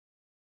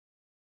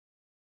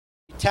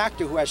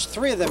Tactor, who has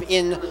 3 of them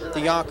in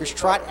the Yonkers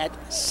Trot at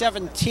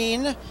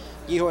 17.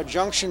 Yeehor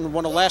Junction,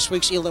 one of last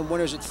week's Elam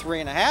winners at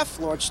 3.5.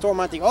 Lord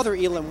Stormont, the other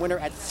Elam winner,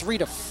 at 3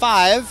 to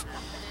 5.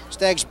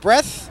 Stag's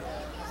Breath,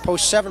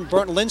 post 7,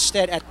 Burnt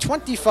Lindstedt at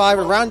 25,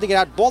 and rounding it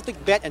out,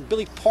 Baltic Bet and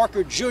Billy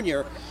Parker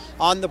Jr.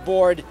 on the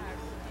board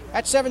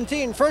at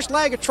 17. First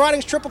leg of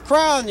Trotting's Triple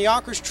Crown, the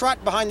Yonkers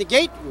Trot behind the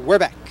gate. We're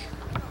back.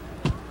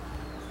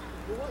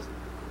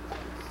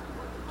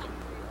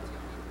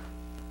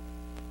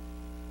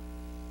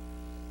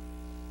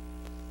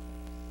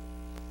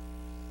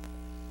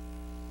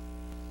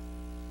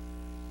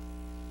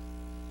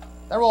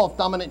 They're off.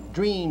 Dominant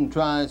Dream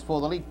tries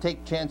for the lead.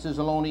 Take Chances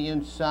along the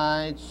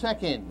inside.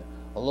 Second,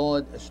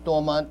 Lord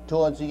Stormont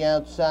towards the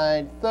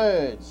outside.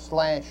 Third,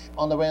 Slash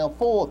on the rail.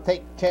 Fourth,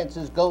 Take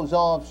Chances goes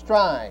off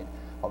stride.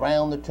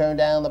 Around the turn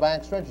down the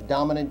backstretch.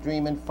 Dominant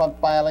Dream in front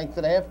by a length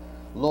and a half.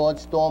 Lord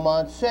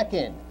Stormont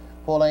second.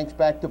 4 lengths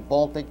back to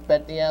Baltic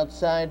Bet the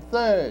outside.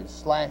 Third,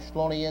 Slash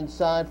along the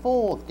inside.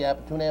 Fourth, gap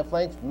of 2.5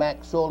 lengths.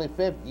 Max Sawley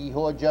fifth.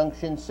 Yeehor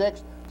Junction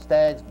sixth.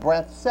 Stag's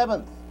Breath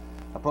seventh.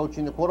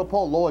 Approaching the quarter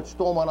pole, Lord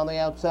Stormont on the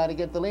outside to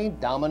get the lead.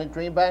 Dominant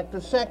Dream back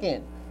to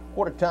second.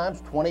 Quarter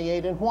times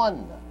 28 and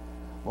 1.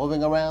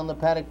 Moving around the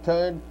paddock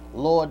turn,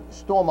 Lord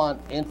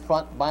Stormont in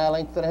front by a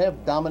length and a half.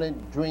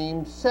 Dominant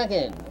Dream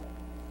second.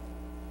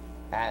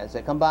 As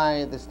they come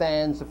by the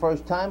stands the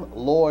first time,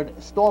 Lord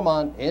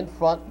Stormont in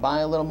front by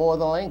a little more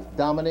than a length.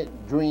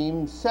 Dominant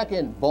Dream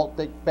second.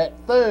 Baltic Bet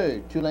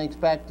third. 2 lengths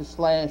back to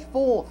Slash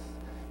fourth.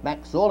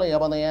 Max Sawley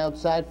up on the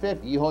outside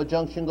fifth. Yeehor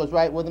Junction goes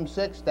right with him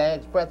sixth.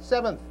 Stag's Breath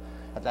seventh.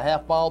 At the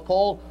half-mile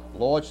pole,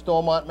 Lord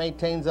Stormont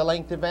maintains a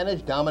length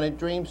advantage. Dominant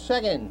Dream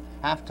second.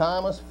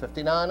 Half-time was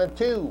 59 and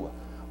 2.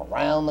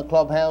 Around the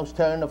clubhouse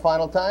turn the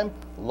final time,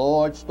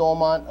 Lord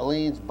Stormont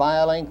leads by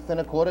a length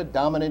and a quarter.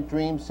 Dominant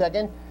Dream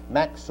second.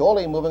 Max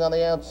Sawley moving on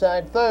the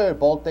outside third.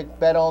 Baltic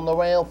Bet on the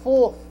rail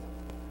fourth.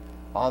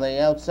 On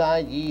the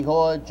outside,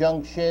 Yeehor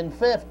Junction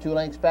fifth. 2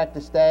 lengths back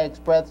to Stag's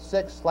Breath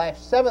sixth. Slash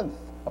seventh.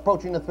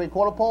 Approaching the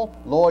 3/4 pole,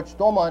 Lord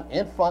Stormont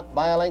in front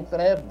by a length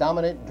and a half.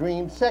 Dominant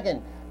Dream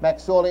second.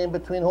 Max Sawley in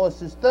between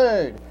horses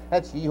third.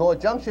 That's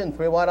Yeehor Junction,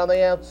 3 wide on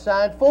the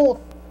outside fourth.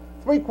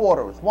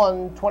 3/4,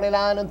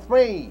 129 and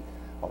 3.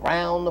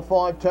 Around the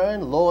far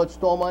turn, Lord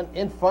Stormont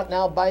in front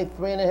now by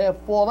 3.5,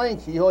 4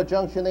 lengths. Yeehor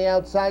Junction the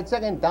outside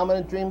second.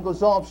 Dominant Dream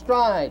goes off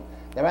stride.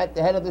 They're at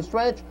the head of the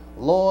stretch.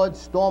 Lord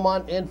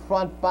Stormont in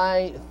front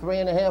by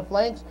 3.5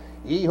 lengths.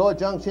 Yeehor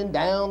Junction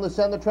down the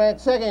center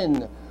track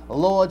second.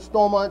 Lord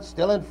Stormont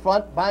still in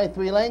front by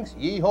 3 lengths.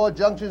 Yeehor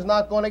Junction's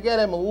not going to get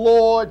him.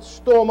 Lord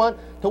Stormont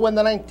to win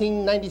the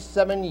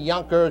 1997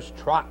 Yonkers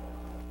Trot.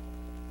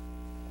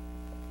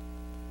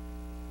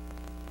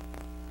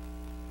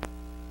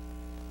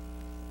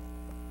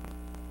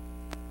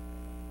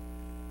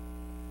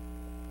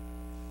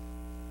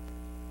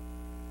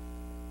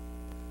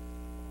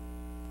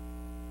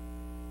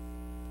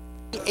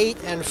 Eight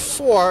and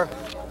 4,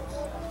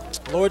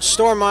 Lord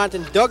Stormont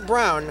and Doug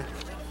Brown.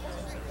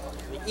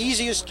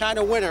 Easiest kind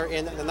of winner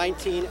in the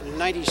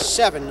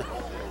 1997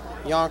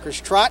 Yonkers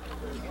Trot.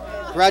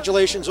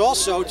 Congratulations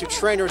also to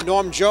trainer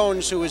Norm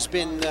Jones, who has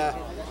been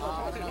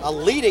a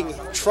leading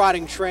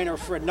trotting trainer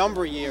for a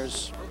number of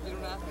years.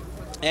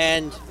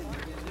 And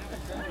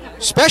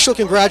special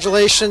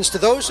congratulations to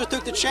those who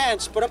took the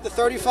chance, put up the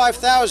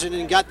 $35,000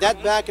 and got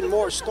that back and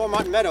more.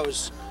 Stormont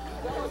Meadows,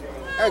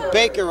 Eric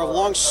Baker of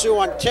Long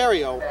Sault,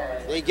 Ontario,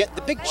 they get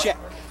the big check.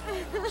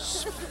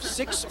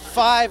 6,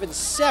 5, and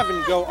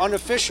 7 go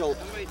unofficial.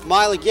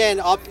 Mile again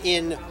up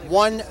in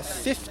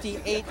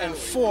 1:58 and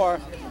 4.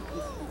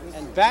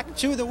 And back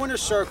to the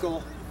winner's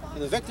circle.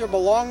 The victor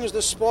belongs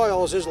the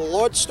spoils is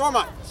Lord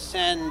Stormont.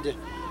 And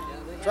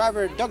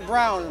driver Doug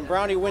Brown.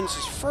 Brownie wins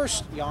his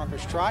first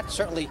Yonkers Trot.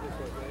 Certainly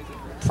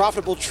a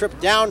profitable trip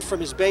down from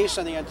his base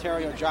on the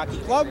Ontario Jockey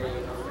Club.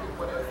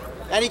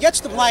 And he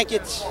gets the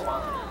blanket,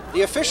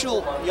 the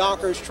official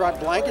Yonkers Trot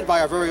blanket by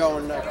our very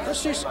own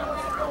Christie's.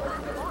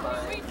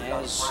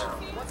 As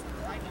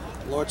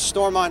Lord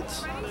Stormont,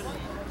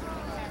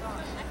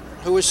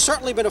 who has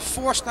certainly been a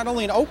force, not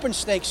only in open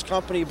stakes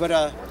company, but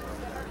a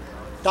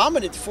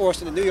dominant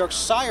force in the New York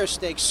Sire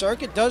Stakes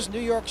circuit, does New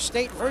York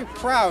State very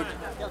proud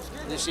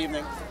this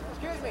evening.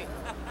 Excuse me.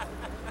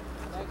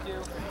 Thank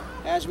you.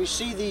 As we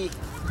see the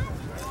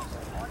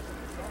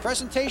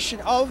presentation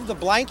of the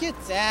blanket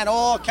and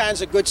all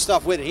kinds of good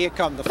stuff with it. Here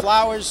come the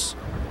flowers,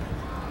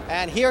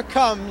 and here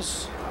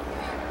comes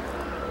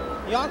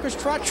Yonkers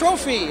Trot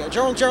Trophy.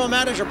 General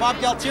Manager Bob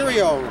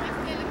Galterio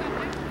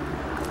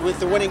with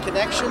the winning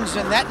connections,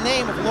 and that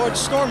name of Lord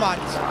Stormont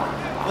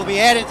will be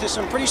added to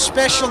some pretty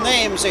special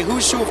names. A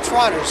who's who of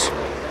trotters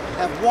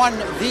have won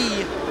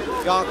the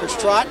Yonkers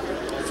Trot,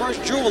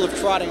 first jewel of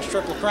Trotting's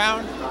Triple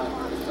Crown.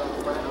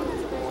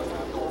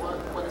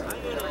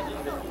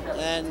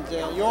 And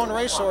you own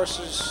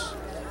racehorses,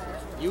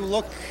 you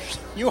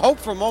hope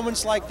for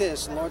moments like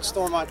this, and Lord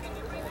Stormont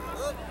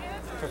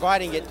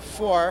providing it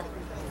for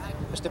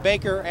Mr.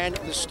 Baker and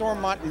the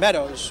Stormont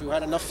Meadows, who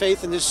had enough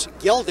faith in this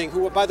gelding,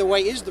 who, by the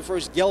way, is the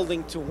first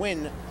gelding to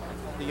win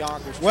the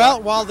Yonkers Trot.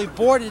 Well, while the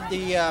board,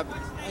 the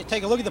you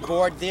take a look at the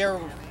board there.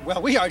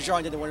 Well, we are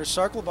joined in the winner's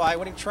circle by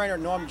winning trainer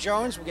Norm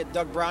Jones. We'll get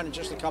Doug Brown in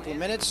just a couple of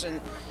minutes. And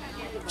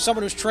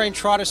someone who's trained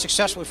trotters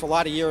successfully for a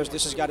lot of years,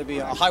 this has got to be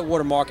a high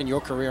water mark in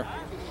your career.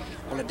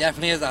 Well, it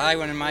definitely is a high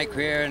one in my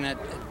career, and it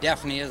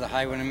definitely is a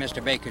high one in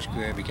Mr. Baker's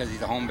career because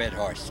he's a home-bred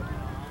horse.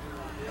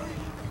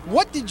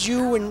 What did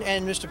you and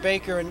Mr.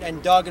 Baker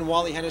and Doug and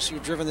Wally Hennessy,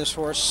 who've driven this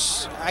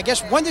horse, I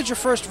guess, when did you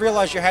first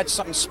realize you had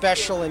something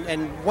special,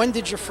 and when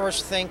did you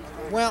first think,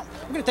 well,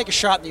 I'm going to take a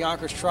shot in the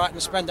Yonkers Trot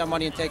and spend our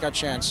money and take our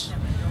chance?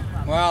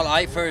 Well,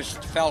 I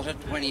first felt it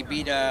when he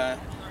beat a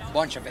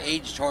bunch of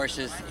aged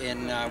horses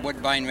in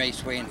Woodbine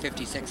Raceway in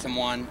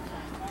 56-1,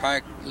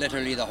 parked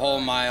literally the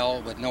whole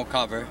mile with no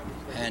cover,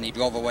 and he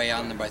drove away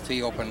on them by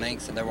 3 open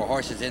lengths, and there were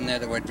horses in there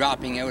that were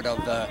dropping out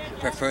of the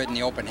preferred and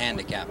the open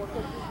handicap.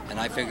 And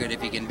I figured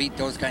if he can beat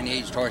those kind of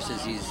aged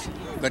horses, he's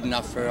good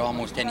enough for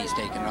almost any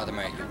stake in North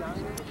America.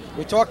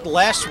 We talked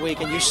last week,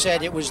 and you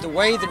said it was the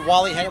way that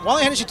Wally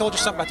Hennessy told you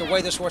something about the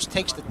way this horse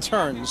takes the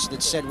turns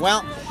that said,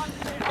 well,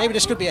 maybe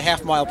this could be a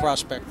half-mile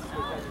prospect.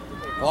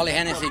 Wally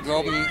Hennessy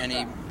drove him, and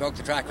he broke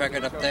the track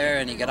record up there,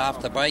 and he got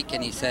off the bike,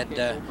 and he said,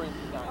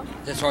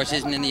 this horse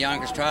isn't in the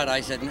Yonkers Trot.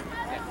 I said, no,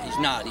 he's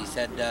not. He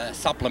said,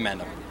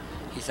 supplement him.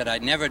 He said, I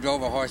never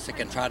drove a horse that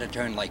can trot a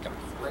turn like him.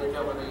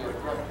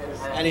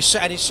 And he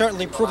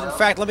certainly proved. In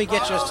fact, let me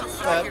get just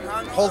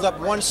hold up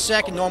 1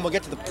 second, Norm. We'll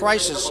get to the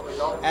prices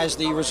as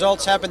the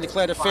results have been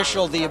declared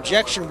official. The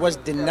objection was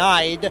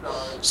denied.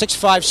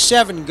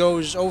 657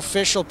 goes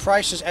official.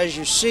 Prices, as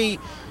you see,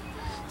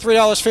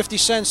 $3.50,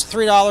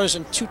 $3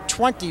 and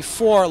 $2.20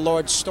 for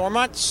Lord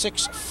Stormont.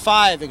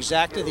 6.5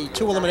 exactly. The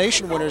 2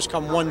 elimination winners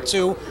come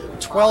 1-2,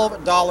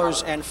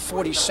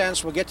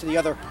 $12.40. We'll get to the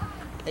other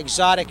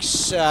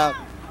exotics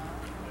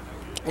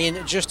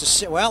in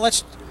just a well.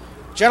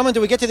 Gentlemen,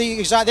 do we get to the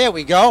exotic? There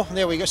we go.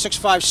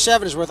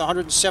 657 is worth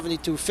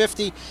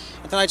 $172.50.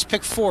 And tonight's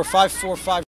pick 4, 5, 4, 5.